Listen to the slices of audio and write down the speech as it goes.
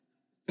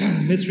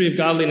mystery of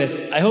godliness.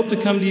 I hope to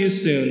come to you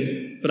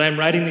soon, but I'm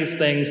writing these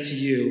things to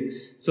you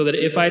so that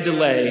if I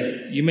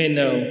delay, you may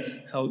know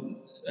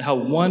how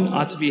one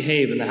ought to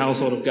behave in the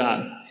household of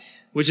God,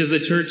 which is the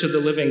church of the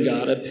living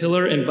God, a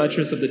pillar and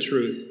buttress of the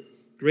truth.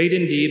 Great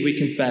indeed, we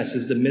confess,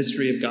 is the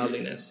mystery of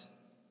godliness.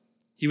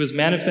 He was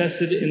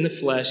manifested in the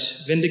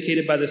flesh,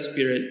 vindicated by the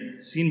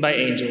Spirit, seen by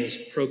angels,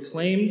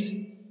 proclaimed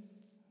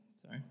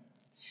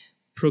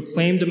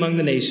among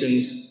the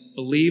nations,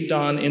 believed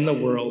on in the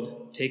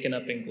world, taken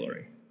up in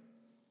glory.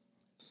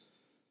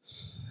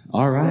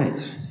 All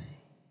right.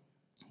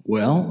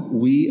 Well,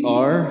 we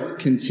are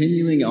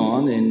continuing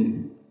on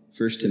in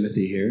 1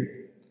 Timothy here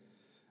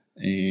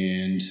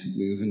and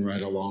moving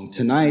right along.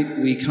 Tonight,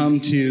 we come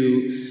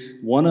to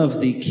one of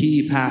the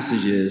key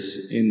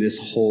passages in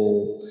this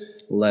whole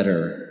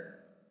letter.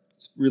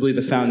 It's really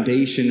the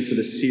foundation for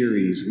the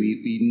series.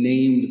 We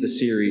named the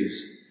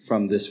series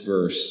from this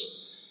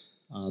verse,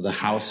 the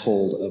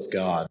household of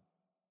God.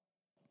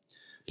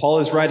 Paul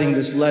is writing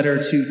this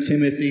letter to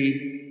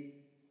Timothy,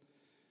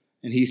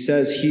 and he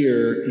says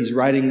here, he's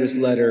writing this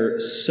letter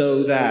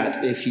so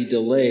that if he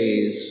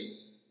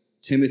delays,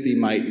 Timothy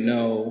might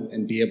know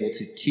and be able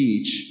to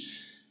teach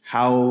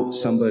how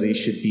somebody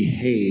should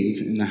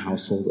behave in the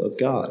household of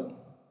God.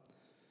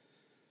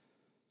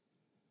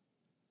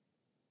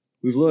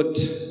 We've looked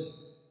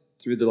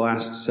through the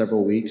last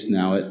several weeks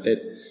now at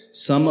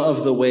some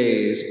of the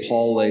ways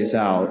Paul lays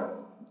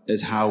out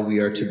as how we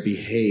are to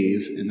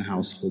behave in the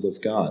household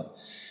of God.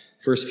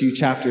 First few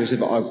chapters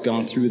I've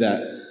gone through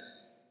that.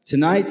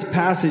 Tonight's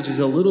passage is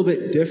a little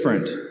bit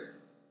different.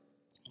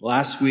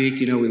 Last week,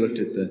 we looked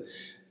at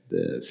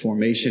the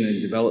formation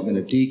and development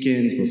of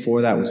deacons.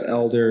 Before that was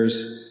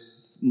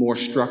elders, more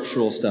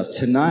structural stuff.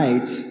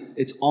 Tonight,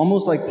 it's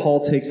almost like Paul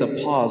takes a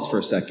pause for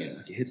a second.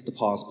 Like he hits the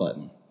pause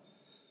button.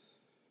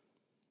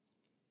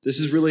 This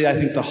is really, I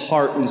think, the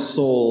heart and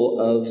soul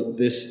of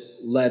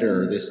this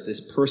letter,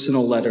 this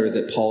personal letter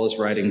that Paul is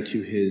writing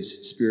to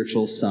his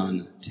spiritual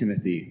son,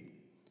 Timothy.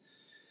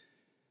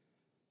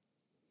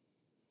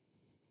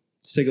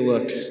 Let's take a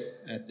look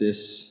at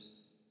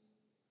this.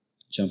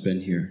 Jump in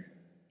here.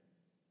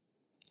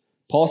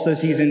 Paul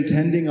says he's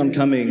intending on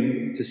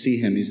coming to see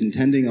him. He's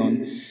intending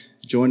on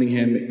joining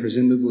him,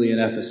 presumably in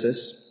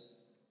Ephesus.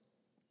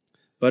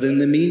 But in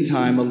the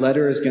meantime, a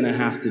letter is going to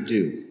have to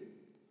do.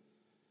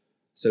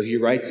 So he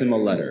writes him a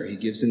letter. He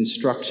gives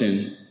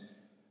instruction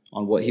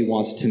on what he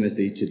wants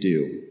Timothy to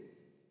do.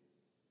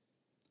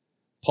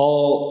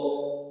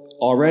 Paul,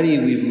 already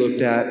we've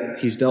looked at,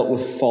 he's dealt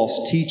with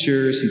false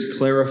teachers. He's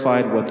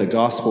clarified what the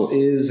gospel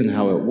is and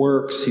how it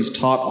works. He's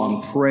taught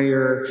on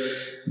prayer.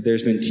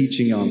 There's been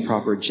teaching on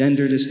proper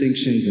gender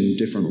distinctions and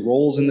different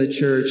roles in the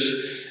church,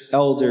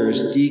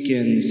 elders,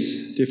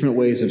 deacons, different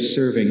ways of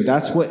serving.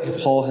 That's what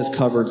Paul has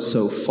covered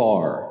so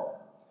far.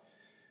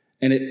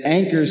 And it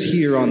anchors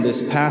here on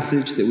this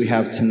passage that we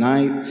have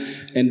tonight.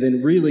 And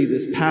then really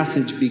this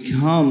passage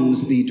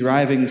becomes the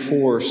driving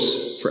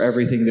force for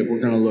everything that we're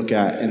going to look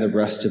at in the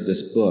rest of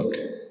this book.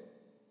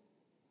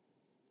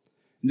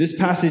 This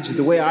passage,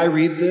 the way I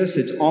read this,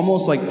 it's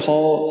almost like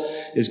Paul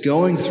is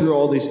going through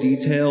all these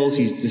details.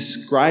 He's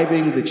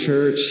describing the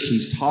church.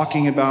 He's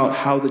talking about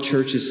how the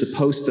church is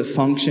supposed to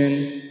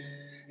function.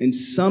 And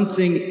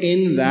something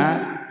in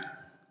that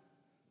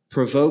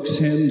provokes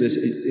him.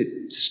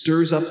 It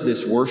stirs up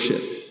this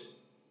worship.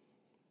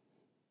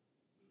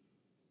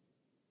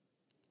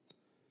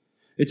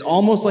 It's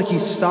almost like he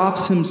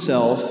stops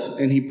himself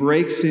and he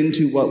breaks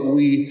into what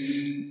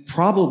we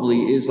probably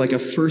is like a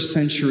first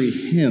century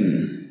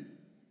hymn.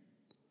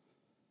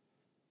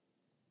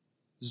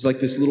 It's like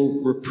this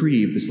little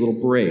reprieve, this little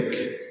break.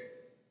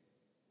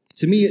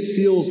 To me, it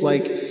feels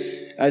like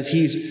as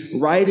he's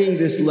writing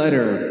this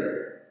letter,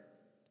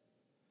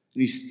 and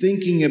he's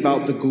thinking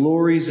about the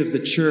glories of the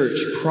church,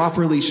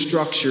 properly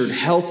structured,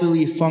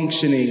 healthily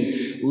functioning,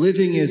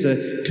 living as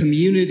a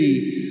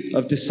community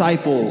of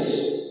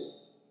disciples.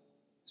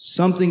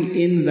 Something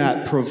in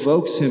that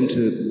provokes him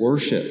to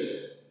worship,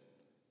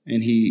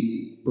 and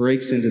he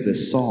breaks into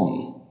this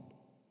song.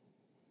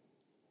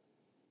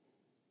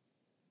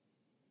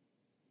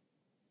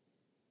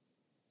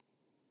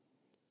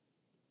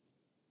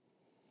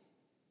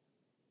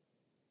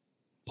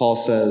 Paul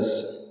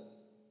says,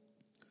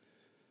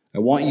 I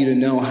want you to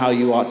know how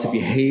you ought to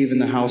behave in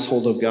the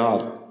household of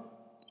God,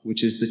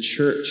 which is the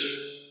church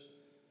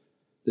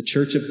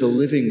of the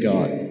living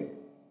God,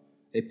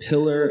 a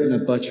pillar and a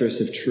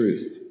buttress of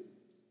truth.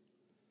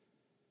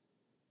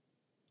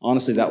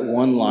 Honestly, that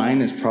one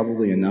line is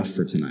probably enough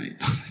for tonight.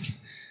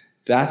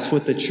 That's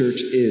what the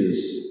church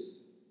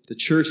is. The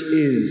church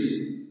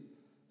is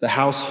the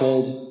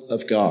household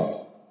of God.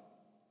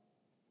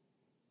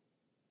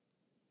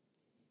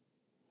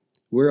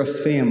 We're a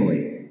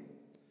family.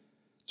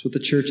 That's what the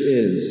church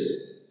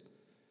is.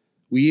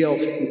 We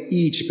have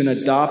each been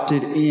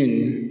adopted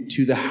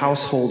into the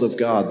household of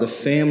God, the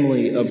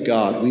family of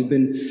God.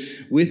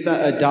 With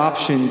that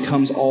adoption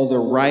comes all the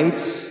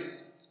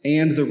rights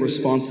and the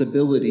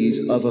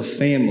responsibilities of a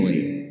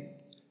family.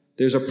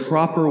 There's a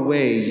proper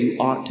way you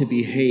ought to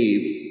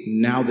behave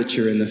now that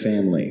you're in the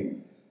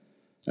family.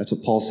 That's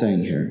what Paul's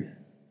saying here.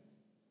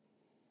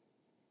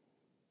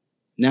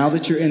 Now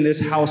that you're in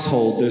this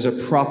household, there's a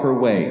proper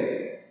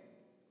way.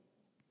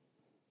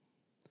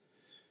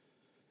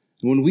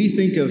 When we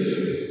think of,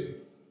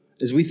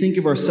 as we think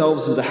of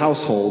ourselves as a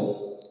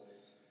household,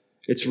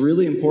 it's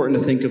really important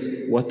to think of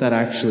what that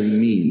actually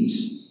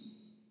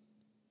means.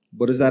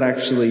 What does that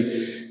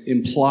actually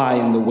imply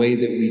in the way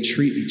that we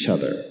treat each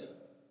other?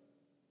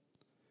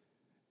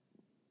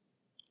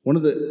 One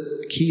of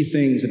the key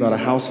things about a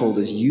household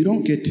is you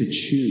don't get to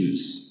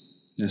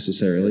choose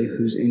necessarily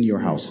who's in your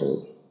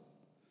household.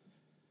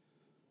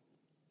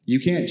 You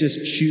can't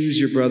just choose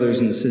your brothers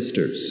and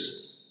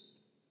sisters.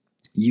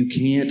 You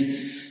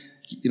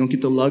don't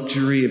get the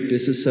luxury of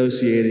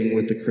disassociating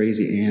with the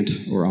crazy aunt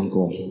or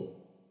uncle.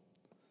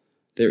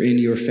 They're in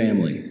your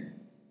family.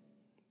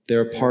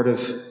 They're a part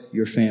of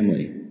your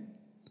family.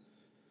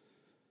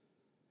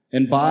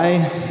 And by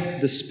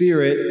the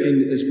Spirit,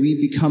 and as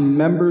we become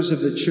members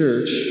of the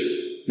church,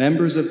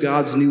 members of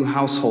God's new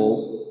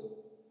household,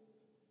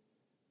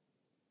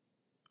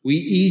 we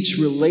each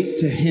relate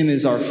to Him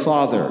as our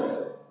Father.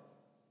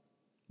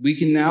 We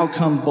can now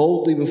come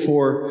boldly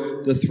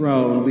before the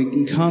throne. We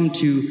can come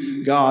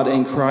to God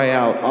and cry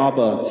out,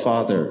 Abba,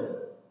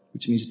 Father,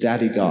 which means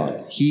Daddy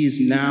God. He is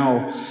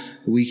now,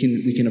 we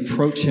can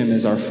approach Him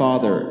as our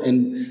Father.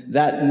 And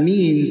that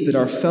means that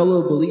our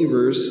fellow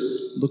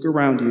believers, look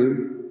around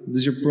you,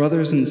 these are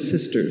brothers and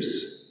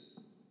sisters.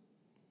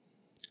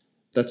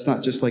 That's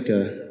not just like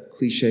a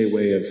cliche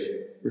way of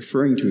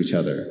referring to each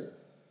other.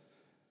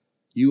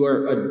 You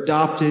are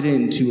adopted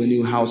into a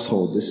new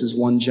household. This is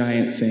one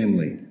giant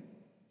family,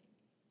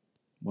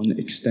 one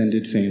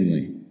extended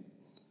family.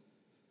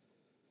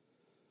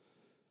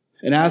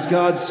 And as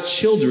God's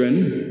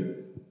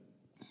children,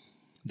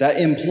 that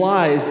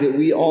implies that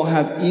we all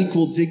have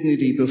equal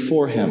dignity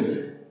before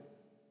Him.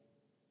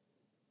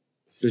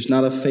 There's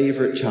not a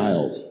favorite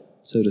child,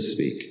 so to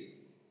speak.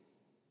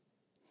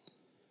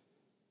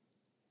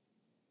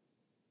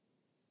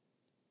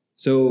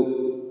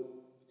 So,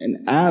 and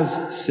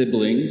as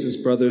siblings, as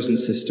brothers and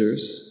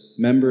sisters,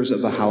 members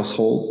of a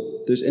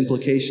household, there's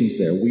implications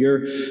there. We are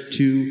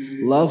to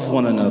love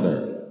one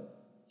another.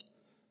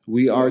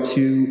 We are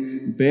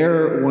to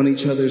bear one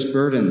another's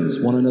burdens.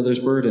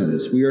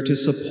 We are to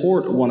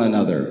support one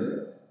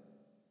another.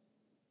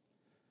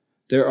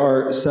 There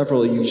are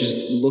several, you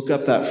just look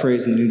up that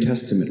phrase in the New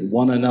Testament,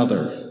 one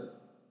another.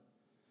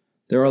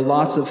 There are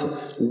lots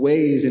of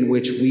ways in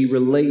which we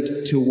relate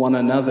to one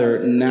another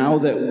now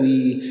that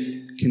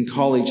we can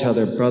call each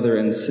other brother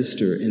and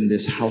sister in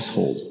this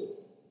household.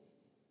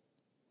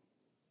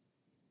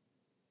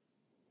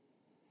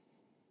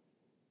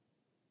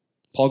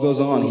 Paul goes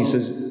on, he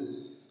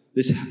says,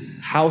 this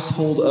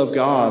household of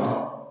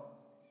God,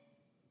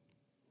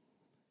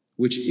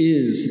 which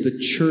is the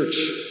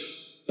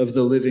church of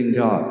the living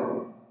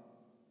God.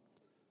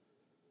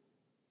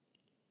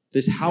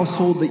 This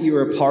household that you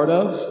are a part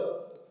of,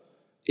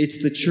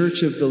 it's the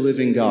church of the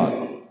living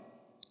God.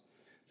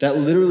 That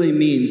literally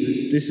means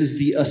this is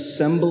the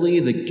assembly,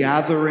 the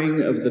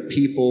gathering of the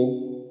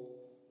people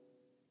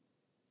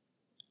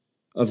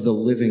of the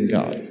living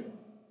God.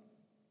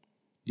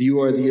 You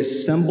are the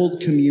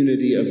assembled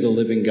community of the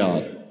living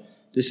God.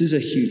 This is a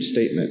huge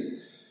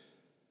statement.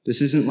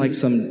 This isn't like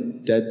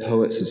some dead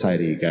poet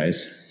society,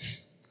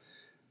 guys.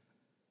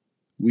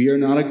 We are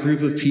not a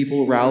group of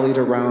people rallied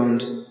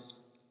around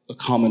a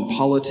common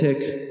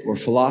politic or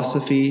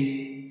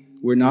philosophy.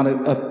 We're not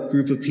a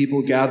group of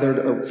people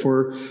gathered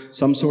for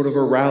some sort of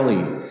a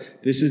rally.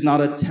 This is not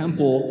a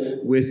temple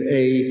with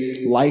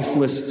a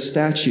lifeless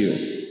statue.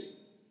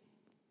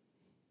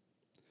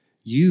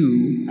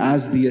 You,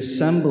 as the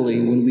assembly,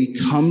 when we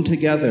come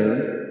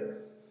together,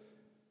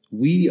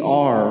 we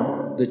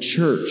are the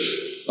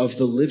church of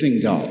the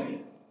living God.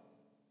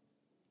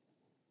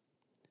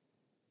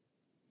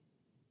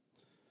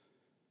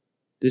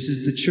 This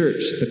is the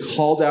church, the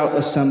called out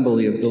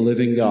assembly of the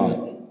living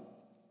God.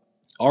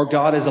 Our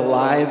God is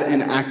alive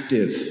and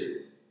active.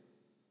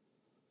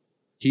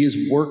 He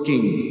is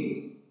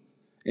working,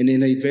 and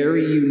in a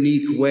very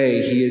unique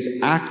way, He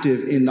is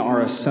active in our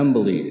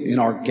assembly, in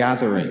our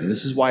gathering.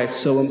 This is why it's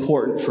so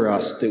important for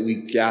us that we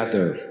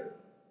gather.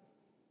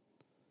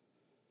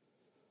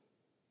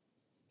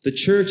 The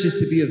church is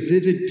to be a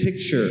vivid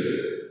picture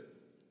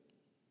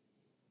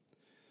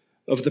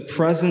of the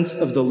presence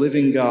of the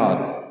living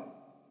God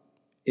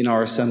in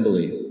our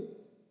assembly.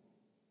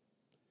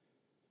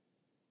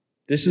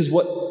 This is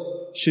what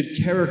should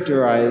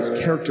characterize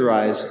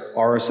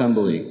our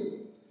assembly.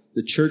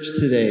 The church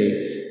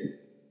today,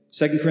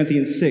 2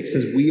 Corinthians 6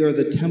 says, we are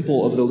the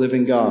temple of the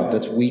living God.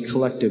 That's we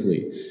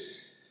collectively.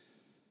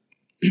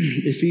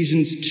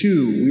 Ephesians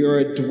 2, we are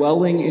a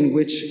dwelling in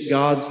which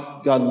God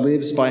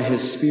lives by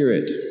His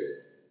Spirit.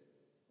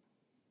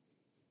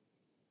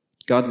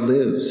 God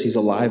lives. He's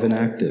alive and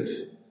active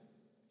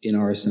in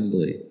our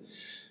assembly.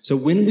 So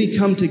when we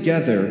come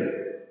together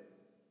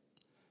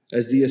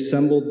as the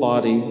assembled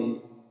body,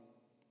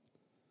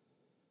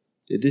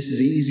 this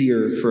is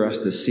easier for us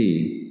to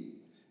see.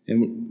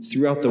 And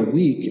throughout the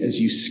week, as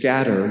you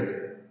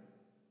scatter,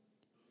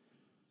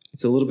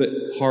 it's a little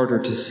bit harder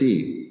to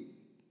see.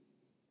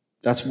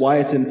 That's why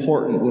it's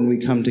important when we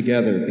come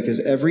together,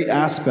 because every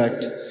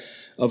aspect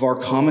of our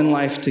common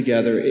life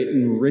together, it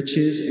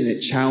enriches and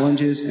it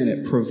challenges and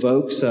it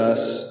provokes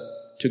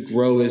us to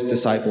grow as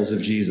disciples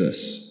of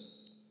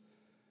Jesus.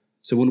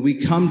 So when we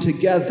come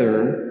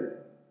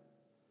together,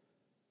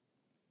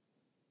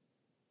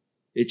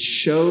 it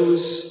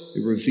shows,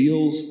 it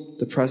reveals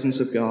the presence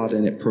of God,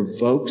 and it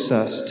provokes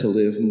us to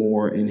live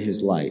more in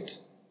his light.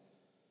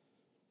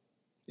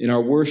 In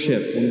our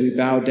worship, when we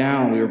bow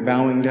down, we are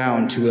bowing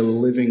down to a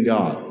living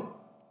God,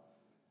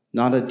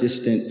 not a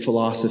distant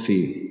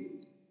philosophy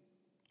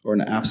or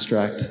an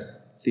abstract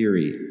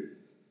theory.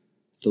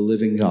 It's the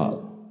living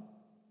God.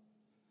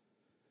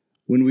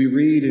 When we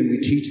read and we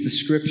teach the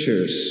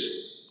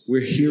scriptures,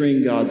 we're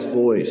hearing God's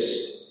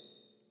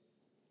voice.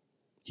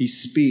 He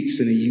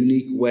speaks in a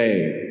unique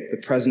way. The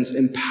presence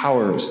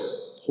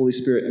empowers. Holy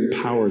Spirit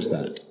empowers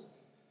that.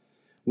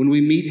 When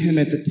we meet him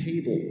at the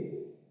table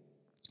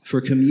for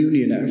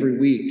communion every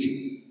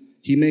week,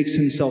 he makes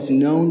himself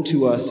known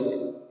to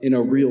us in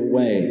a real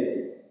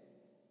way.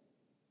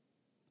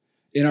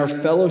 In our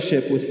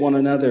fellowship with one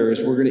another,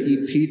 as we're going to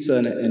eat pizza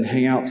and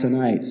hang out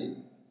tonight,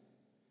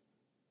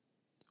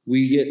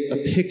 we get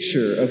a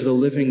picture of the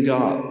living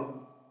God.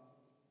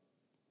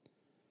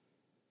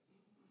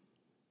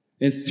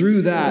 And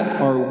through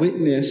that, our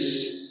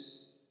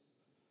witness,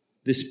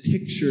 this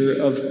picture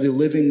of the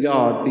living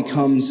God,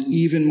 becomes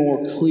even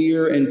more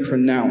clear and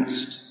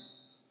pronounced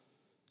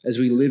as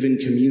we live in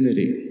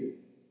community.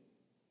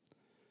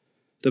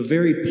 The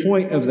very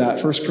point of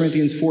that, 1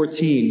 Corinthians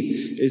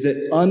 14, is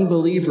that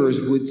unbelievers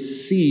would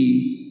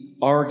see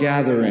our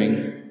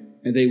gathering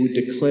and they would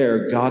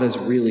declare, God is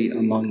really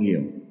among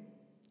you.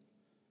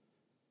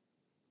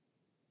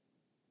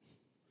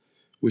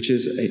 Which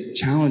is a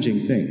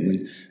challenging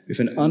thing. If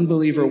an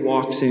unbeliever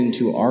walks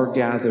into our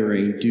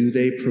gathering, do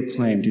they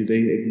proclaim, do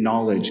they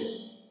acknowledge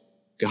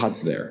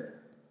God's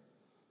there?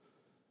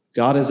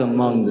 God is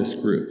among this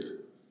group.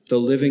 The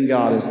living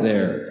God is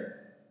there.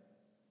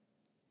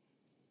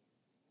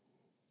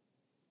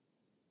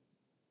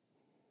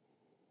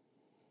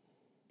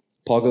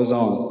 Paul goes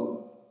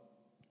on.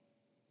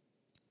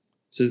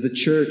 It says the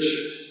church,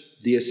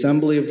 the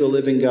assembly of the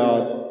living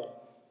God,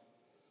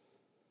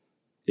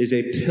 is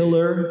a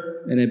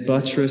pillar and a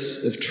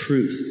buttress of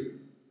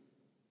truth.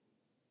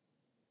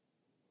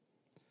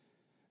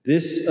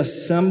 This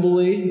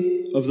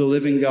assembly of the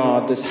living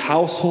God, this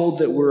household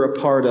that we're a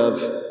part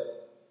of,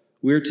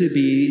 we're to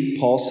be,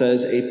 Paul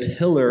says, a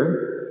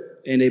pillar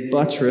and a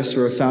buttress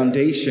or a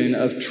foundation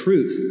of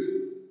truth.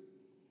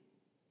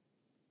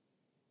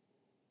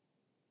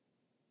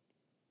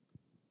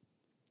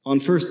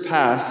 On first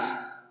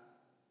pass,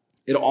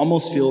 it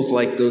almost feels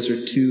like those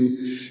are two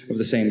of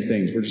the same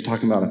things. We're just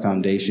talking about a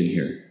foundation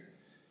here.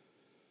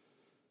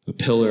 A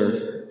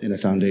pillar and a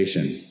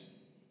foundation.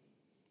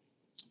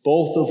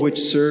 Both of which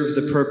serve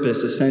the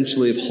purpose,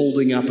 essentially, of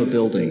holding up a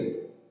building.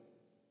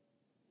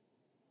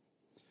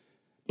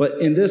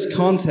 But in this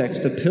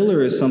context, a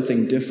pillar is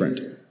something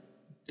different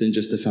than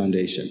just a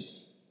foundation.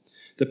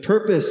 The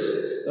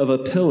purpose of a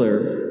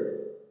pillar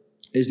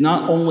is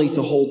not only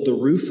to hold the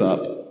roof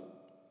up,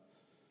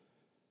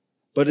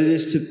 but it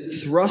is to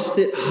thrust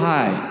it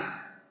high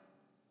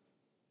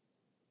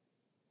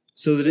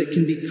so that it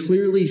can be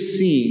clearly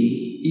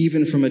seen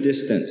even from a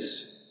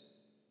distance.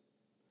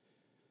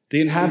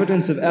 The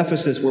inhabitants of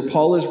Ephesus, where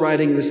Paul is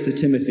writing this to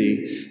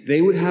Timothy,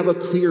 they would have a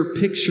clear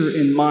picture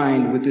in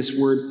mind with this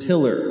word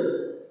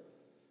pillar.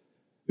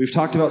 We've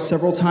talked about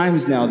several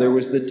times now, there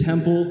was the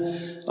temple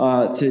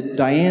to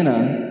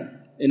Diana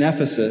in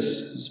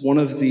Ephesus. It's one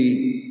of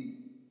the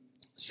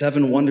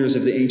 7 wonders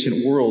of the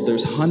ancient world.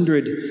 There's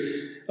 100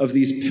 of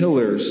these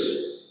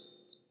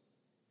pillars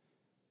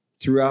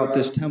throughout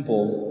this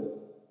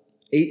temple,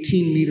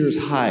 18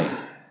 meters high.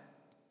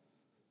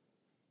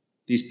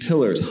 These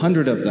pillars,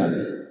 100 of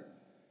them.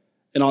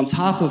 And on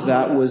top of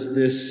that was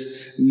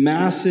this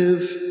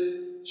massive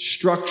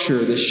structure,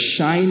 this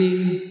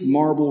shining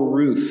marble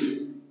roof.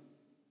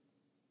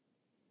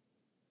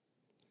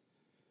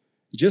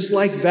 Just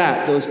like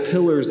that, those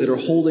pillars that are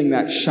holding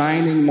that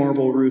shining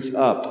marble roof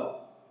up,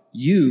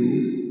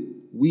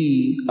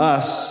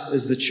 us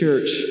as the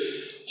church,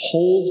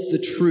 holds the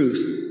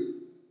truth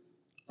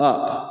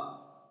up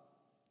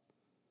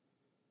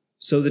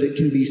so that it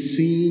can be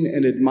seen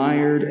and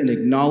admired and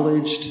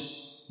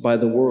acknowledged by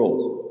the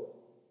world.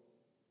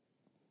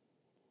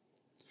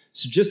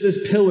 So just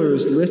as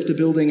pillars lift a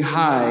building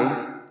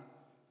high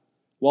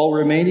while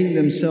remaining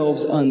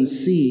themselves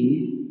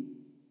unseen,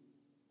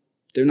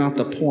 they're not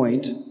the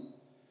point.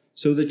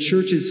 So the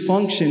church's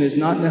function is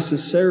not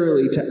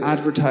necessarily to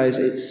advertise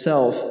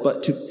itself,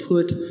 but to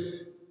put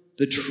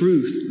the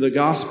truth, the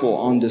gospel,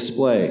 on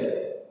display.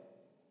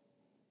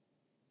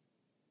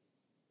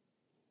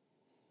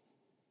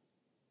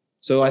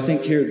 So I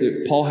think here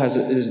that Paul has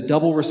his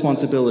double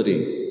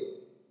responsibility.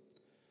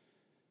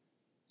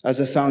 As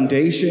a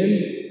foundation,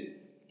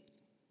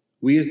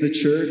 we as the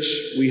church,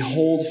 we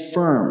hold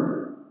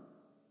firm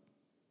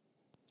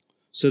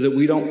so that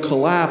we don't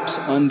collapse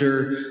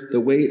under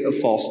the weight of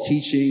false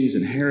teachings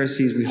and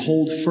heresies. We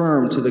hold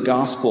firm to the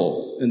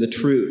gospel and the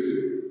truth.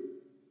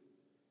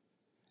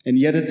 And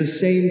yet at the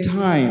same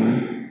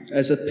time,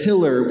 as a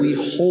pillar, we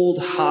hold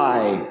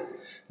high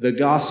the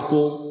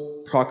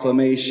gospel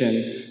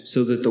proclamation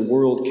so that the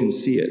world can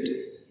see it,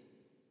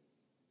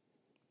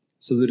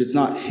 so that it's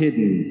not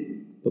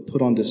hidden, but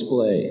put on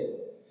display.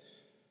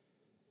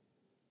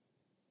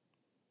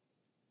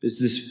 There's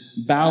this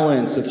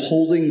balance of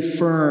holding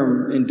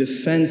firm in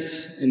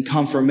defense and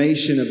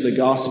confirmation of the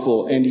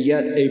gospel, and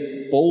yet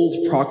a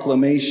bold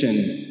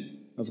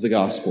proclamation of the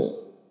gospel.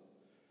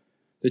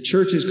 The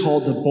church is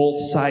called to both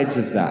sides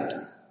of that.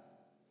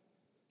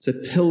 It's a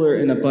pillar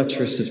and a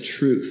buttress of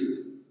truth.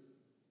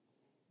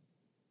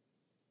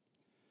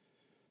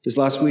 This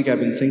last week,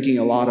 I've been thinking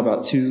a lot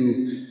about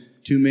two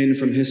men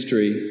from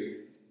history.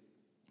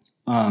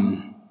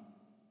 One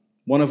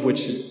of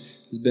which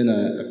has been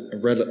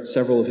I've read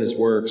several of his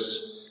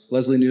works,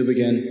 Lesslie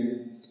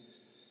Newbigin.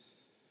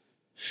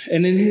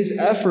 And in his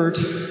effort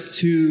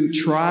to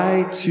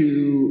try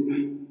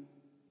to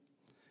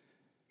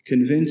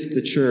convince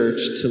the church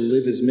to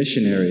live as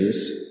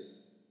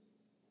missionaries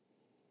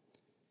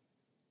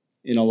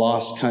in a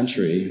lost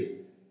country,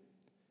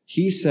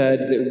 he said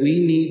that we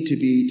need to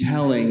be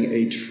telling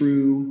a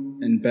true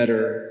and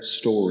better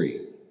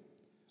story,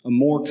 a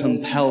more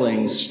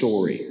compelling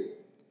story.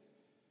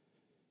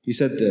 He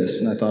said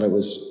this, and I thought it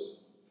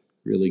was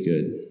really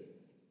good.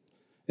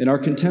 In our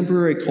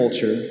contemporary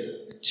culture,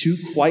 two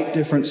quite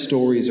different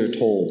stories are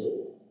told.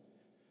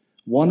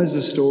 One is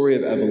a story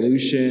of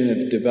evolution,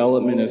 of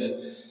development of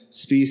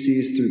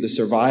species through the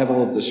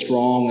survival of the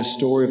strong, a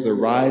story of the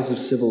rise of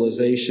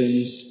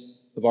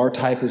civilizations, of our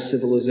type of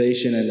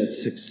civilization and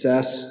its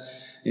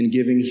success in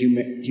giving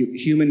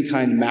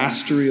humankind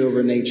mastery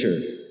over nature.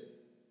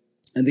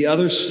 And the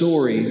other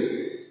story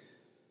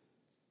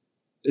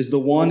is the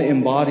one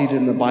embodied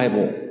in the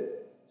Bible,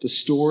 the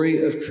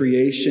story of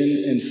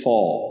creation and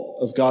fall,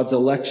 of God's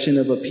election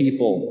of a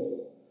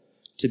people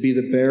to be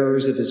the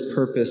bearers of his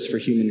purpose for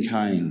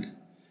humankind,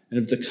 and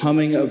of the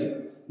coming of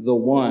the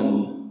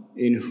one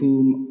in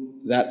whom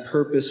that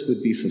purpose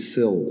would be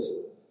fulfilled.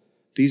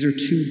 These are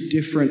two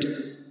different,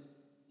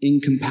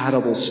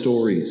 incompatible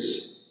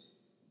stories.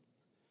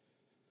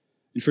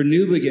 And for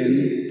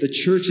Newbigin, the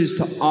church is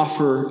to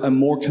offer a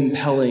more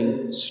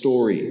compelling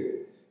story.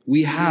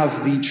 We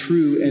have the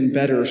true and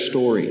better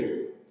story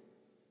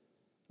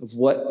of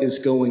what is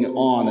going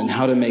on and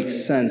how to make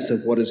sense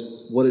of what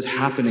is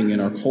happening in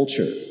our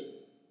culture.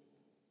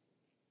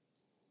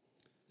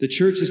 The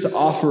church is to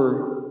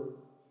offer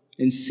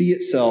and see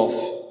itself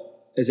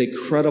as a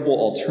credible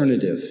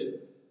alternative.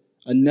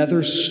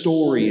 Another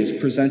story is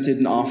presented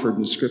and offered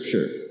in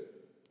Scripture.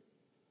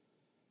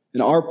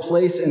 And our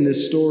place in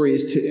this story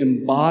is to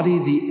embody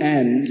the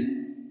end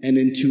and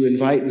then to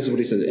invite, this is what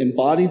he says,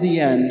 embody the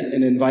end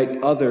and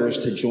invite others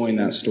to join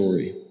that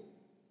story.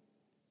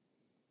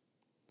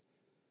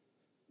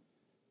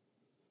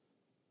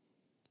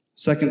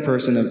 Second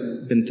person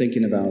I've been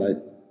thinking about,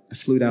 I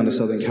flew down to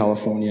Southern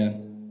California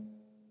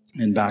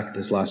and back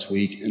this last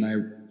week, and I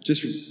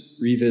just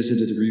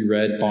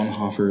reread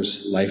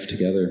Bonhoeffer's Life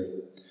Together,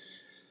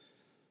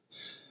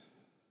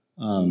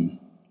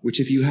 which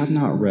if you have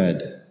not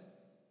read,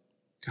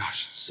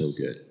 gosh, it's so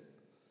good.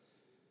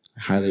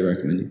 I highly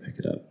recommend you pick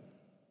it up.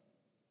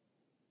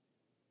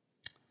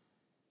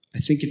 I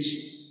think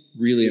it's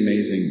really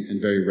amazing and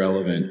very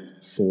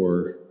relevant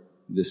for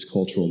this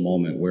cultural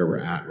moment where we're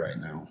at right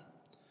now.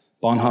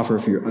 Bonhoeffer,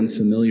 if you're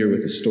unfamiliar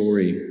with the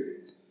story,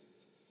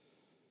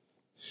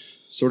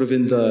 sort of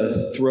in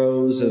the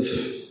throes of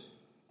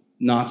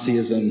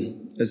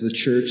Nazism, as the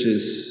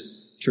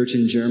church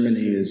in Germany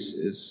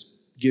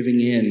is giving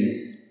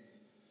in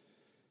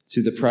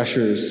to the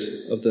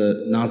pressures of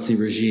the Nazi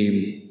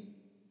regime,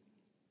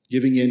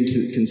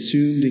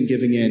 consumed and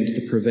giving in to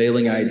the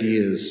prevailing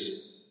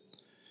ideas.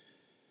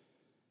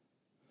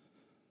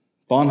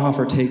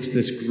 Bonhoeffer takes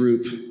this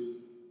group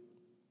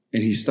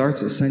and he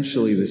starts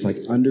essentially this like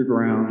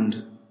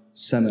underground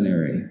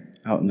seminary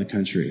out in the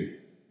country.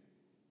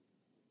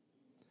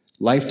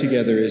 Life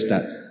Together is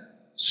that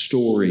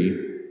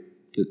story,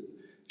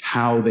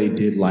 how they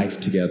did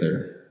life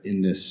together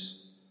in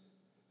this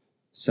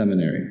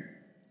seminary.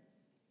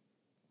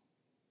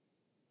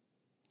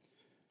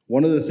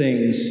 One of the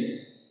things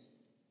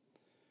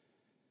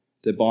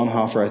that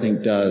Bonhoeffer, I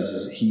think, does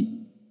is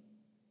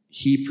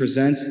he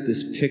presents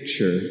this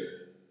picture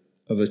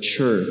of a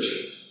church,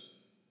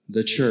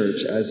 the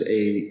church, as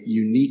a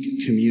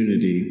unique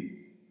community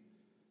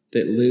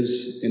that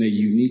lives in a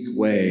unique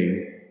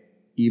way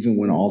even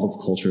when all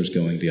of culture is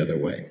going the other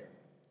way.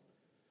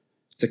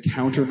 It's a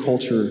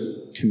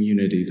counterculture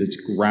community that's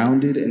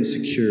grounded and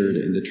secured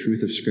in the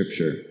truth of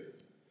Scripture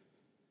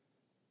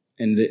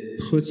and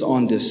that puts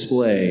on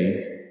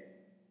display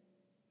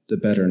the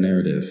better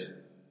narrative.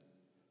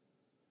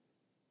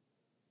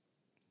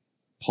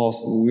 Paul,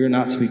 we're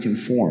not to be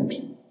conformed.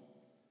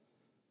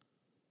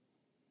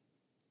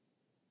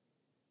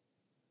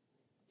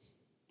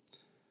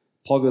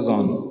 Paul goes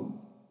on,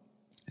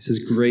 It says,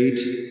 great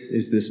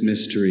is this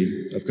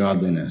mystery of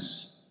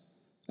godliness.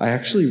 I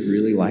actually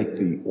really like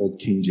the Old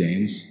King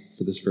James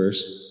for this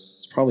verse.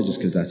 It's probably just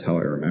because that's how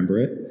I remember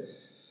it.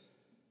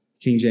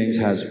 King James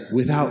has,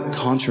 without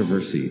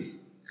controversy,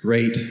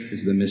 great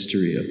is the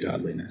mystery of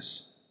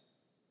godliness.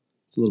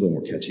 It's a little bit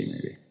more catchy,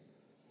 maybe.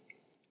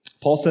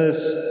 Paul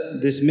says,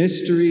 this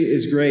mystery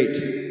is great.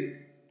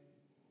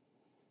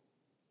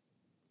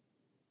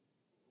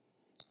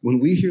 When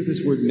we hear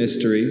this word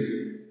mystery,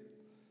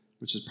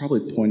 which is probably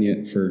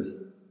poignant for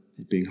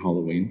it being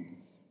Halloween,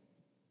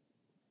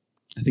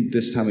 I think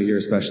this time of year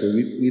especially,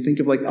 we think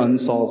of like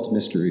unsolved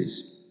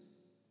mysteries.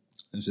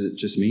 Is it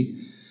just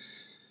me?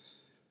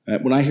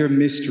 When I hear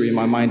mystery,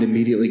 my mind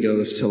immediately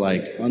goes to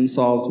like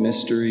unsolved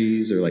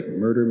mysteries or like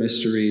murder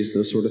mysteries,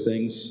 those sort of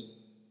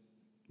things.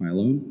 Am I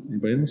alone?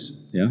 Anybody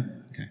else? Yeah?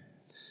 Okay.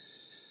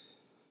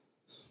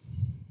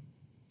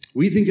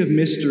 We think of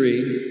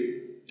mystery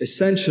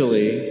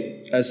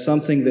essentially as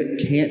something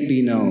that can't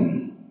be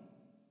known.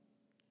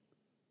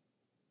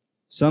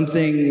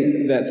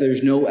 Something that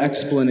there's no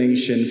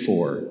explanation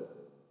for.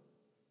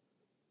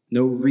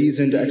 No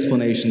reasoned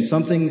explanation.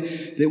 Something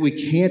that we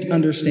can't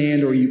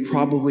understand or you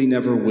probably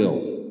never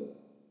will.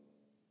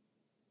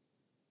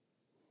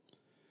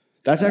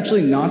 That's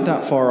actually not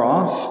that far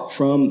off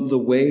from the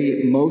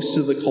way most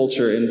of the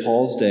culture in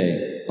Paul's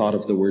day thought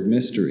of the word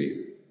mystery.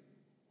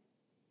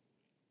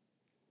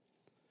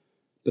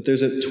 But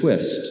there's a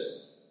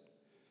twist.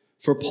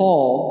 For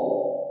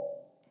Paul,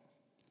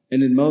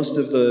 and in most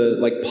of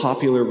the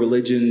popular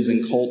religions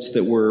and cults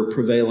that were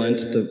prevalent,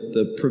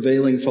 the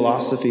prevailing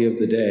philosophy of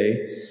the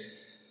day,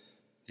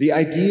 the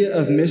idea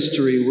of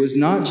mystery was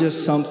not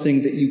just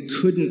something that you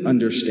couldn't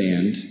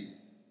understand.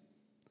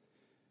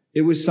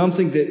 It was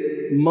something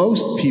that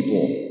most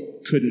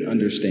people couldn't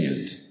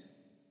understand,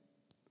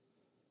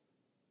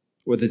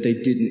 or that they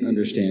didn't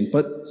understand,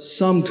 but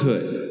some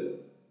could.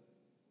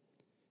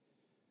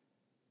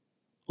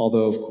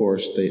 Although, of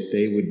course,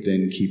 they would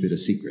then keep it a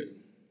secret.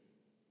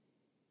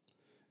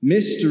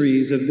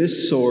 Mysteries of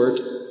this sort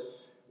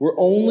were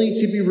only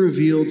to be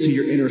revealed to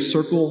your inner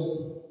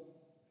circle.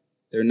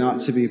 They're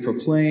not to be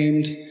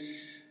proclaimed,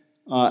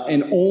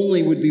 and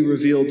only would be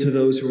revealed to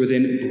those who were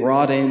then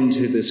brought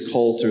into this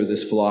cult or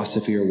this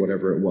philosophy or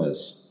whatever it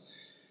was.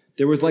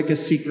 There was like a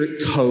secret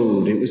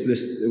code. It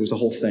was a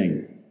whole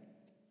thing.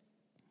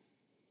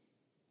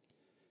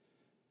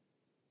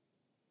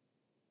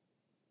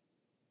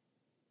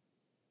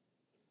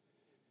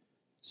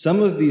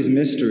 Some of these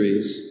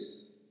mysteries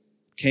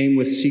came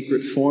with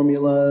secret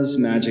formulas,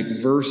 magic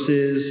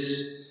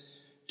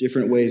verses,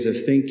 different ways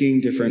of thinking,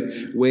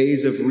 different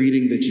ways of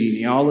reading the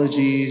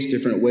genealogies,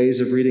 different ways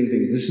of reading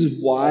things. This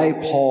is why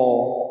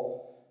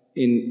Paul,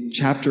 in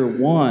chapter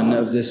 1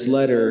 of this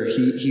letter,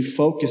 he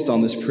focused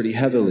on this pretty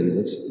heavily.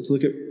 Let's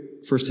look at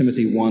 1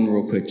 Timothy 1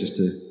 real quick just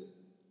to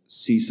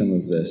see some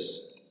of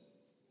this.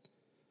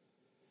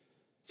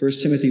 1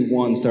 Timothy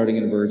 1, starting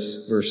in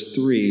verse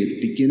 3, at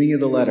the beginning of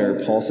the letter,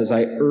 Paul says,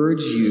 I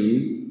urged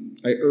you,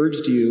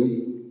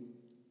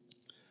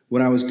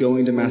 when I was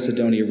going to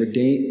Macedonia,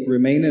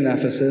 remain in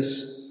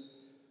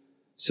Ephesus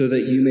so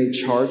that you may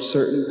charge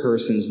certain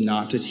persons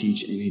not to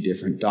teach any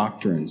different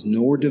doctrines,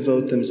 nor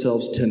devote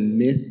themselves to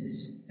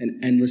myths and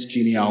endless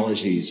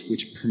genealogies,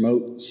 which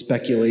promote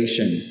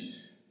speculation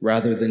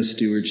rather than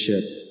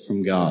stewardship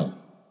from God.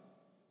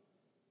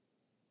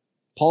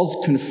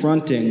 Paul's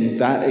confronting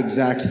that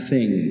exact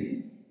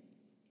thing.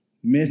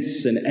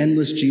 Myths and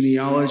endless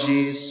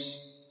genealogies,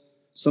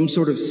 some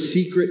sort of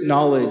secret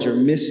knowledge or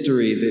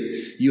mystery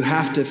that you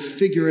have to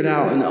figure it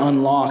out and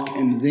unlock,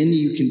 and then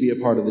you can be a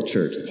part of the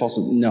church. Paul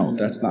said, no,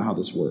 that's not how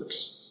this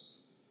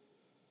works.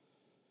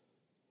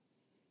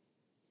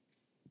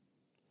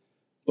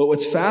 But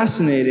what's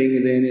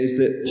fascinating then is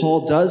that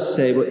Paul does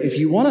say, well, if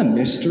you want a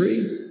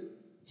mystery,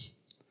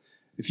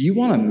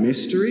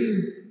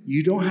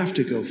 you don't have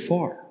to go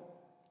far.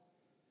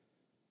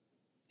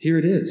 Here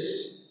it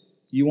is.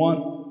 You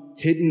want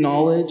hidden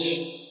knowledge,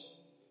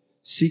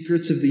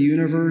 secrets of the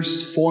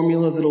universe,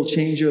 formula that'll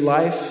change your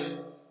life?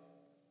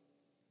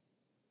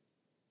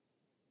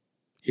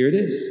 Here it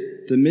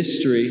is. The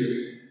mystery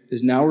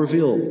is now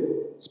revealed.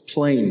 It's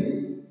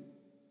plain.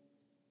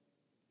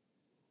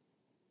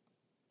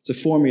 It's a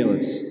formula.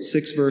 It's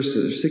 6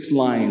 verses, 6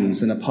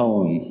 lines in a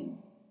poem.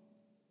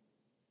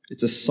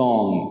 It's a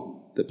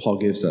song that Paul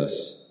gives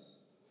us.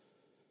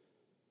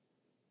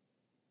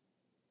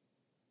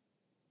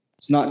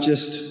 It's not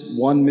just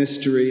one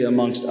mystery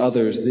amongst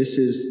others. This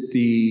is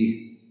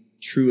the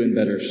true and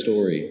better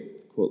story.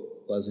 Quote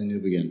Leslie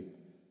Newbegin.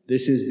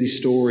 This is the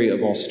story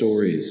of all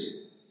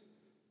stories.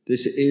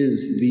 This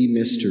is the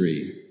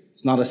mystery.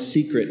 It's not a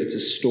secret, it's a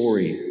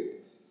story.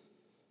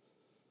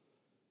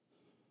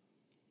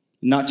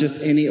 Not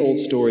just any old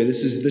story.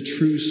 This is the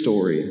true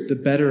story, the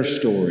better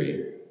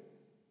story.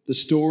 The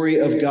story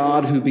of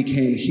God who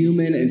became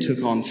human and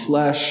took on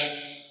flesh,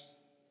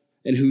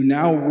 and who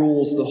now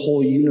rules the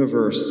whole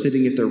universe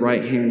sitting at the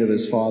right hand of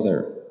his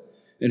Father,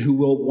 and who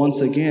will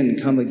once again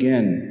come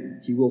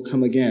again. He will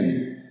come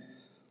again.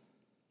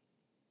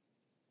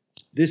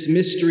 This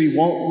mystery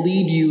won't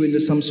lead you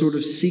into some sort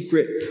of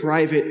secret,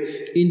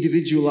 private,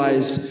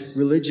 individualized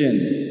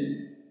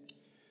religion,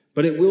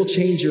 but it will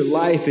change your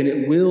life, and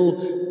it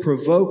will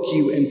provoke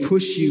you and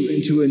push you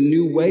into a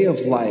new way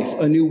of life,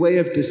 a new way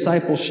of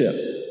discipleship,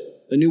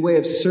 a new way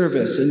of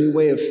service, a new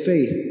way of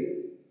faith,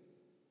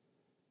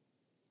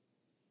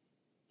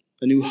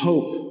 a new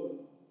hope.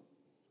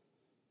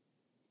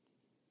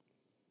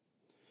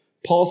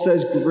 Paul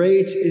says,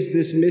 great is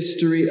this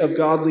mystery of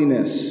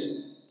godliness.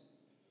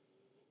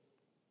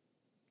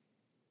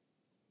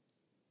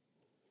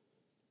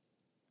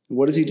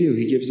 What does he do?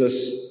 He gives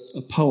us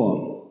a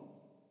poem,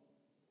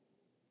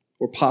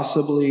 or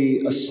possibly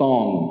a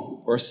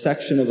song, or a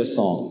section of a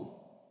song.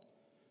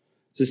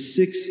 It's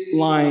a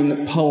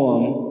 6-line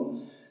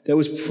poem that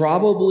was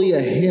probably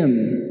a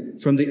hymn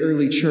from the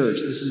early church.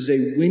 This is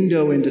a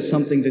window into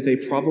something that they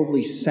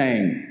probably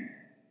sang.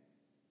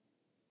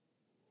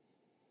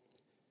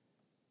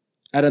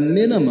 At a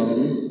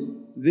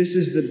minimum, this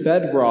is the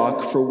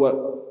bedrock for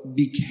what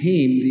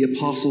became the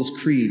Apostles'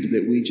 Creed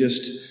that we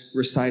just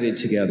recited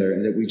together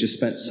and that we just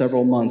spent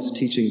several months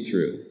teaching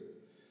through.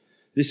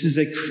 This is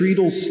a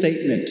creedal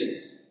statement.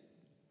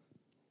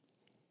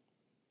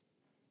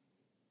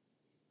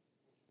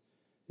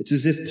 It's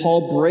as if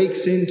Paul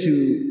breaks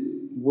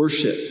into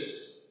worship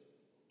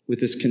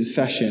with this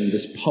confession,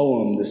 this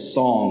poem, this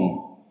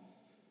song.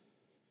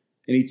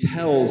 And he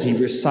tells,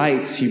 he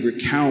recites, he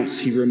recounts,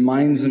 he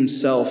reminds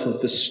himself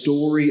of the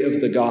story of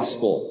the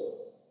gospel.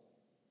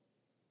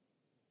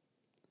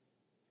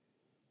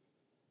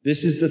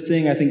 This is the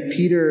thing I think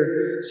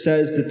Peter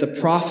says that the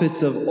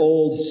prophets of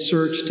old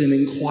searched and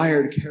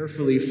inquired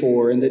carefully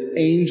for, and that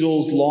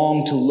angels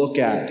long to look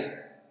at.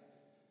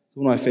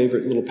 One of my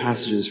favorite little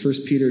passages, 1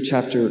 Peter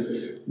chapter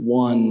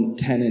 1,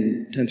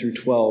 10 through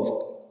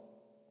 12.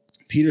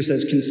 Peter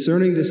says,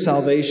 concerning this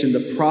salvation,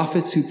 the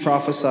prophets who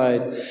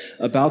prophesied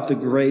about the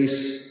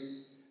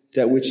grace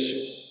that which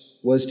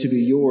was to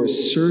be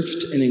yours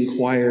searched and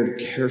inquired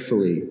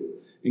carefully,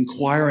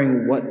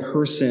 inquiring what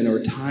person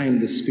or time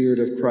the Spirit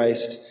of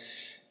Christ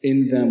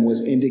in them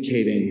was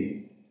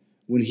indicating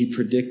when he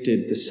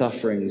predicted the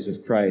sufferings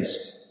of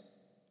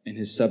Christ and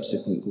his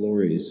subsequent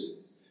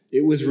glories.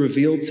 It was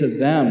revealed to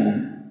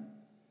them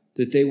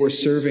that they were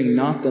serving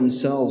not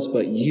themselves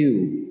but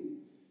you,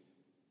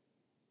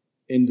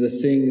 in the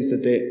things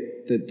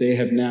that they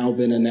have now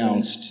been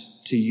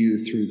announced to you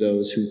through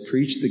those who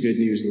preach the good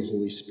news of the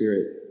Holy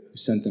Spirit who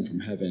sent them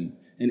from heaven.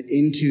 And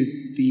into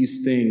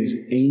these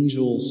things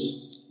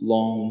angels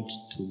longed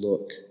to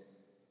look.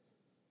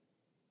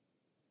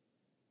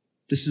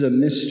 This is a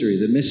mystery,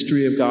 the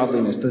mystery of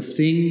godliness, the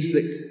things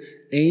that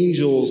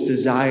angels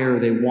desire,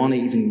 they want to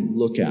even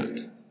look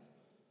at.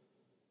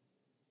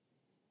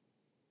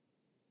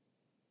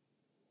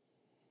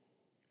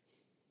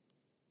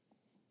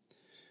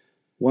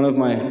 One of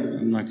my,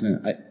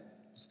 I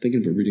was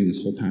thinking about reading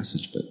this whole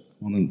passage, but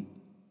I want to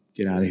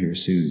get out of here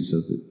soon so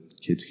that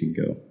kids can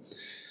go.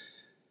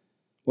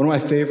 One of my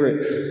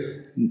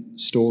favorite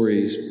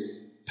stories,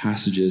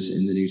 passages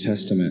in the New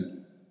Testament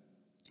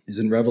is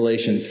in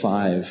Revelation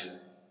 5,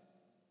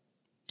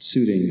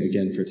 suiting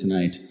again for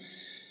tonight.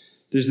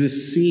 There's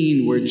this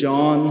scene where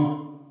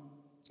John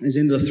is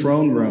in the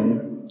throne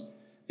room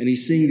and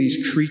he's seeing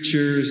these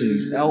creatures and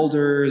these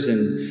elders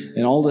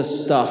and all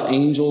this stuff,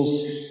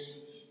 angels,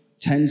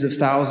 tens of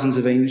thousands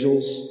of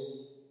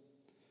angels.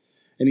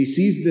 And he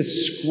sees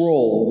this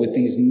scroll with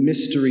these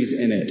mysteries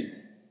in it.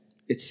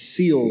 It's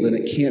sealed and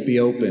it can't be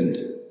opened.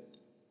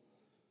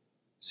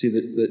 See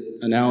the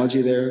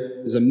analogy there?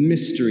 There's a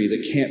mystery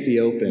that can't be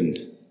opened.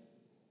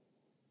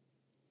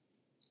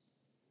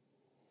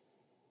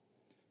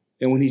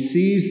 And when he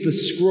sees the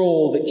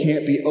scroll that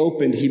can't be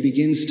opened, he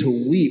begins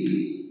to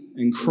weep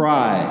and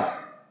cry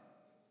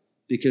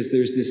because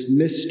there's this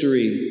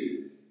mystery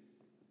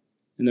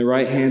in the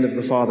right hand of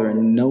the Father,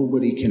 and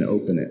nobody can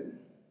open it.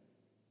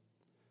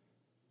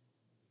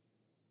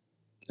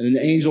 And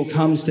an angel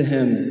comes to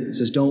him and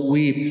says, don't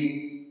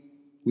weep.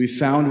 We've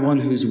found one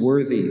who's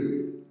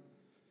worthy.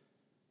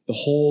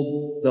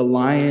 Behold, the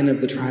Lion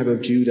of the tribe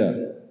of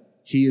Judah.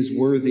 He is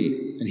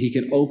worthy, and he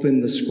can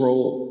open the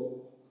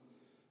scroll.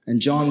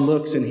 And John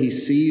looks and he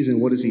sees,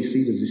 and what does he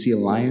see? Does he see a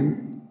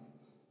lion?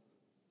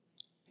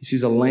 He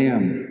sees a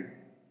lamb,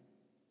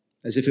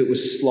 as if it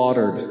was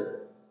slaughtered.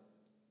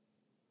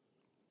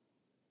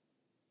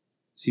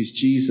 Sees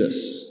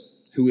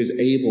Jesus, who is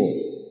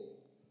able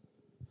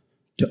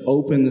to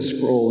open the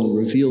scroll and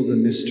reveal the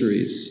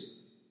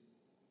mysteries.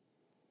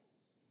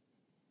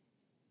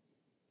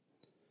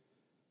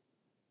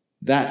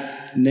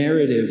 That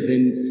narrative,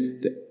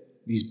 then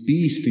these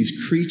beasts,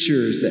 these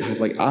creatures that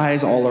have like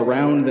eyes all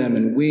around them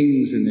and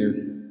wings, and they're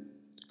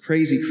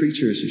crazy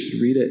creatures, you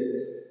should read it.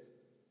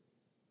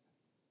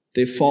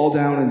 They fall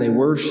down and they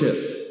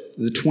worship.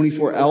 The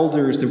 24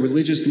 elders, the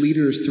religious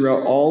leaders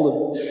throughout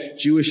all of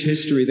Jewish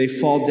history, they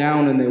fall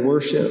down and they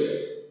worship.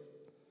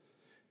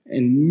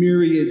 And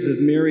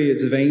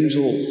myriads of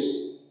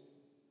angels,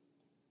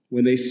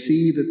 when they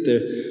see that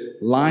the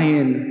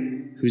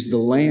lion, who's the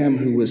lamb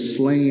who was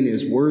slain,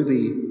 is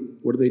worthy,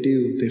 what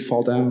do? They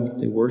fall down,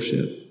 they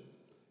worship.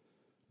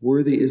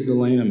 Worthy is the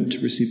Lamb to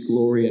receive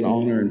glory and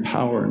honor and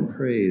power and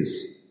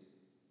praise.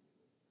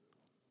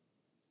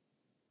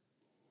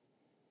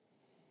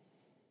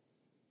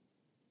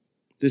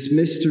 This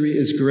mystery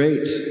is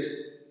great.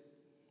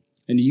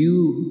 And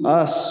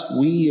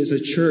we as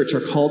a church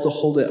are called to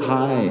hold it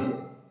high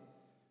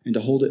and to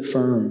hold it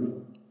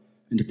firm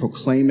and to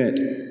proclaim it.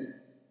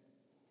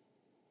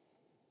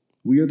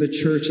 We are the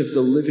church of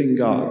the living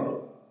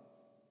God,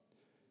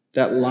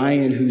 that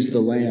Lion who's the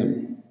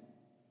Lamb.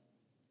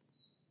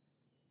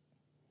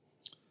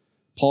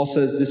 Paul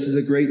says this is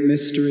a great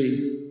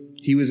mystery.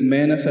 He was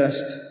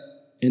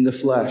manifest in the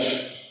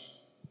flesh.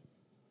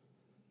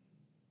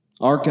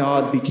 Our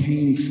God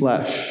became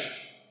flesh.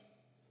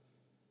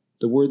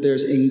 The word there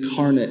is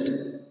incarnate.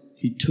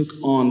 He took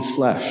on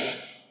flesh.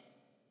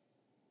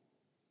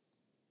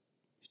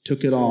 He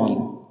took it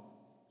on,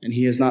 and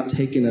he has not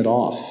taken it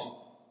off.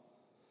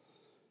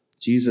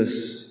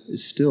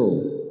 Jesus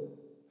still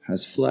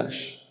has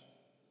flesh.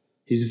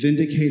 He's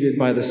vindicated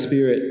by the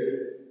Spirit.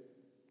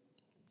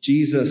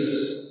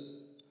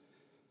 Jesus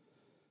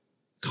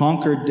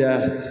conquered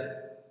death.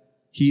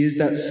 He is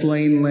that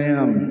slain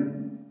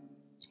lamb,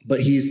 but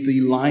he's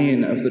the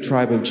Lion of the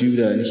tribe of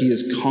Judah, and he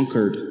is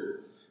conquered.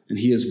 And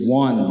he has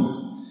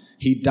won.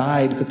 He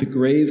died, but the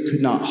grave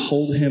could not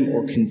hold him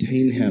or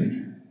contain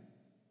him.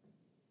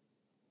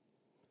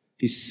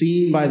 He's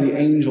seen by the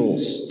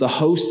angels. The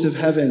host of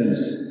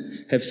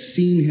heavens have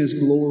seen his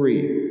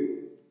glory.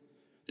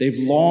 They've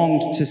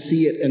longed to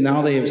see it, and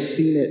now they have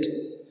seen it.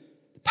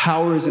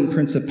 Powers and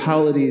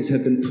principalities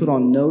have been put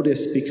on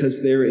notice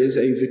because there is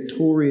a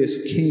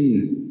victorious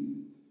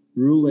king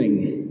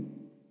ruling.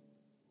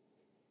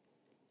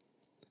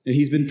 And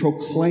he's been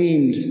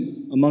proclaimed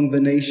among the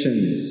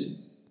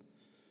nations.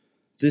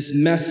 This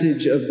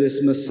message of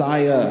this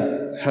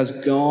Messiah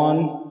has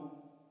gone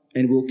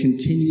and will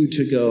continue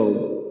to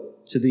go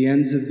to the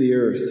ends of the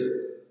earth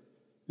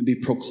and be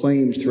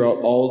proclaimed throughout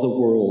all the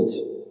world.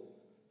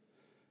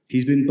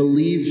 He's been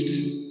believed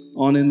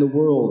on in the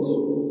world.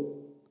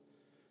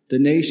 The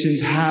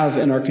nations have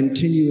and are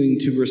continuing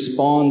to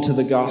respond to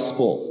the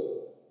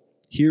gospel,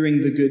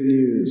 hearing the good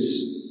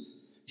news.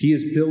 He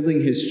is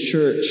building his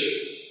church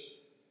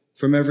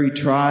from every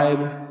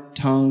tribe,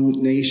 tongue,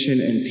 nation,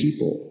 and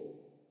people.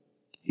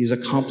 He's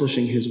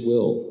accomplishing his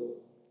will.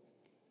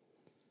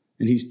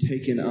 And he's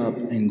taken up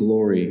in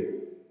glory.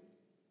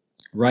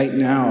 Right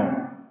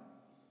now,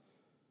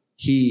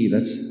 he,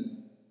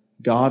 that's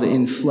God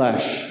in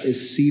flesh,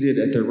 is seated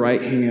at the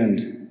right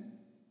hand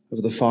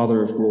of the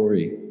Father of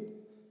glory.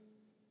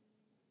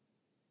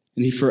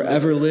 And he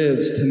forever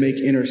lives to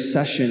make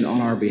intercession on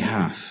our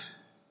behalf.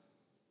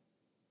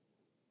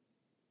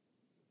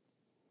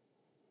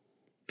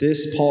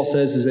 This, Paul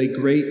says, is a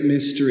great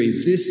mystery.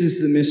 This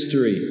is the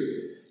mystery.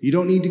 You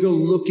don't need to go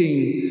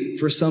looking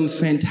for some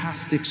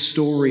fantastic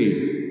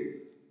story.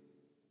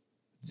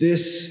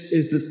 This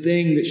is the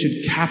thing that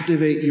should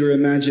captivate your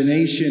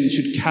imagination,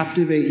 should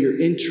captivate your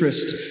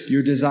interest,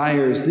 your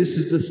desires. This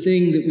is the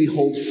thing that we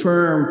hold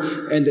firm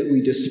and that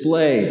we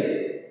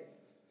display.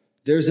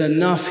 There's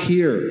enough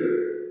here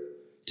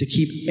to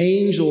keep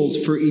angels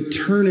for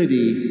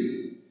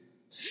eternity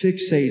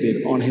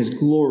fixated on his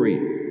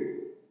glory.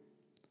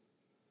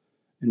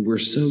 And we're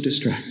so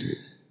distracted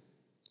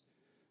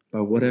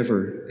by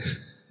whatever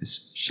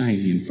is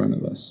shining in front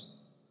of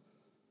us.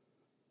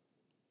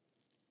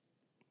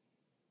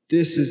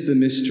 This is the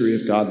mystery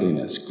of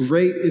godliness.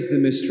 Great is the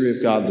mystery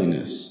of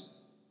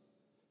godliness.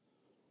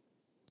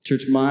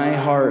 Church, my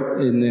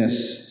heart in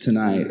this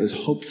tonight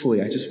is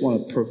hopefully, I just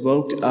want to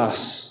provoke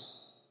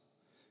us.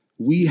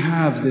 We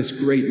have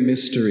this great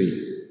mystery.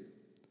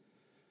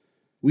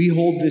 We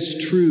hold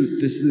this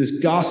truth,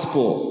 this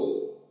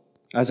gospel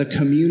as a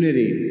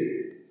community.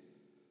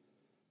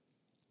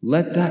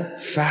 Let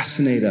that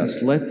fascinate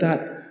us. Let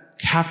that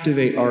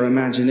captivate our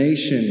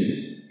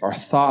imagination, our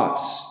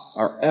thoughts,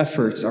 our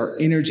efforts, our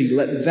energy.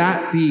 Let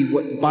that be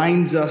what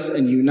binds us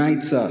and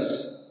unites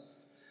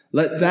us.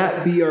 Let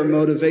that be our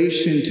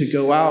motivation to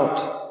go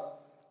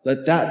out.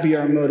 Let that be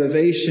our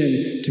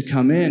motivation to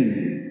come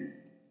in.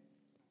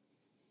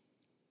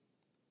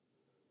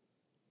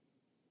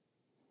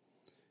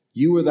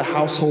 You are the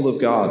household of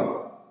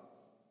God.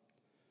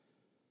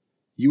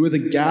 You are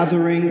the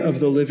gathering of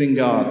the living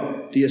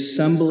God. The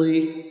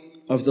assembly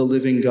of the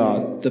living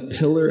God, the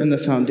pillar and the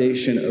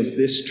foundation of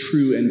this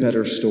true and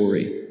better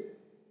story.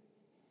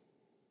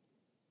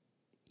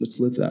 Let's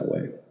live that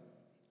way.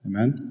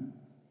 Amen?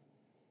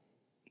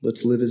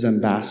 Let's live as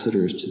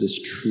ambassadors to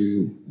this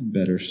true and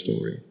better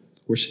story.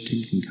 Worship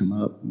team can come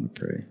up. I'm going to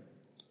pray.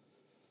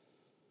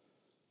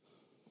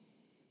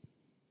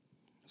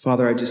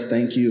 Father, I just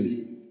thank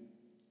you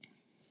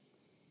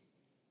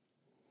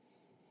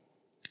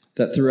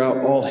that throughout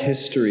all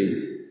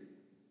history,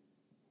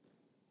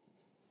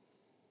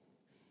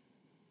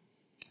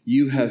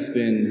 you have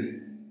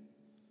been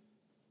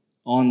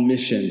on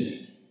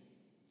mission.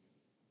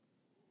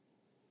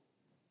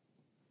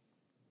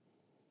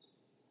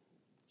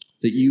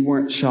 That you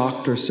weren't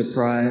shocked or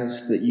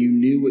surprised, that you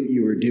knew what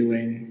you were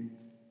doing,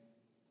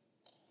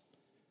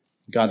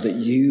 God, that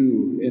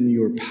you, in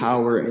your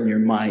power and your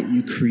might,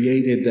 you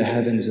created the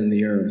heavens and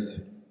the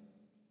earth.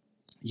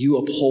 You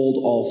uphold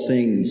all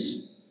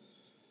things.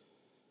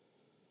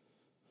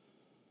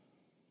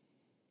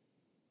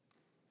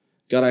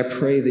 God, I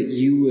pray that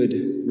you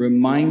would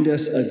remind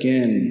us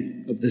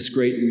again of this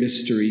great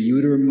mystery. You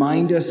would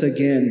remind us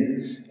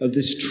again of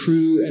this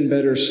true and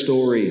better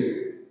story.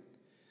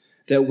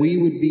 That we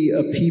would be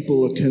a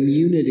people, a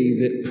community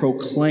that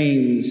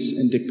proclaims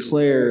and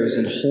declares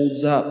and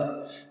holds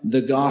up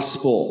the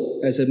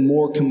gospel as a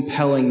more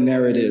compelling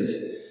narrative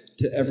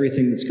to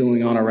everything that's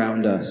going on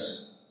around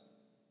us.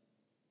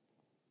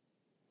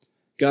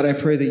 God, I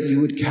pray that you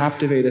would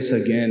captivate us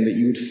again, that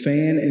you would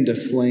fan into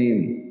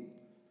flame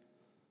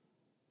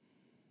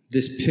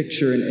this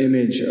picture and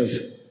image of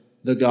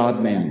the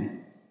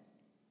God-man.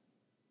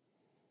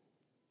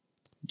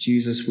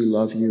 Jesus, we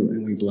love you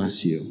and we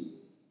bless you.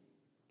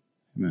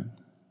 Amen.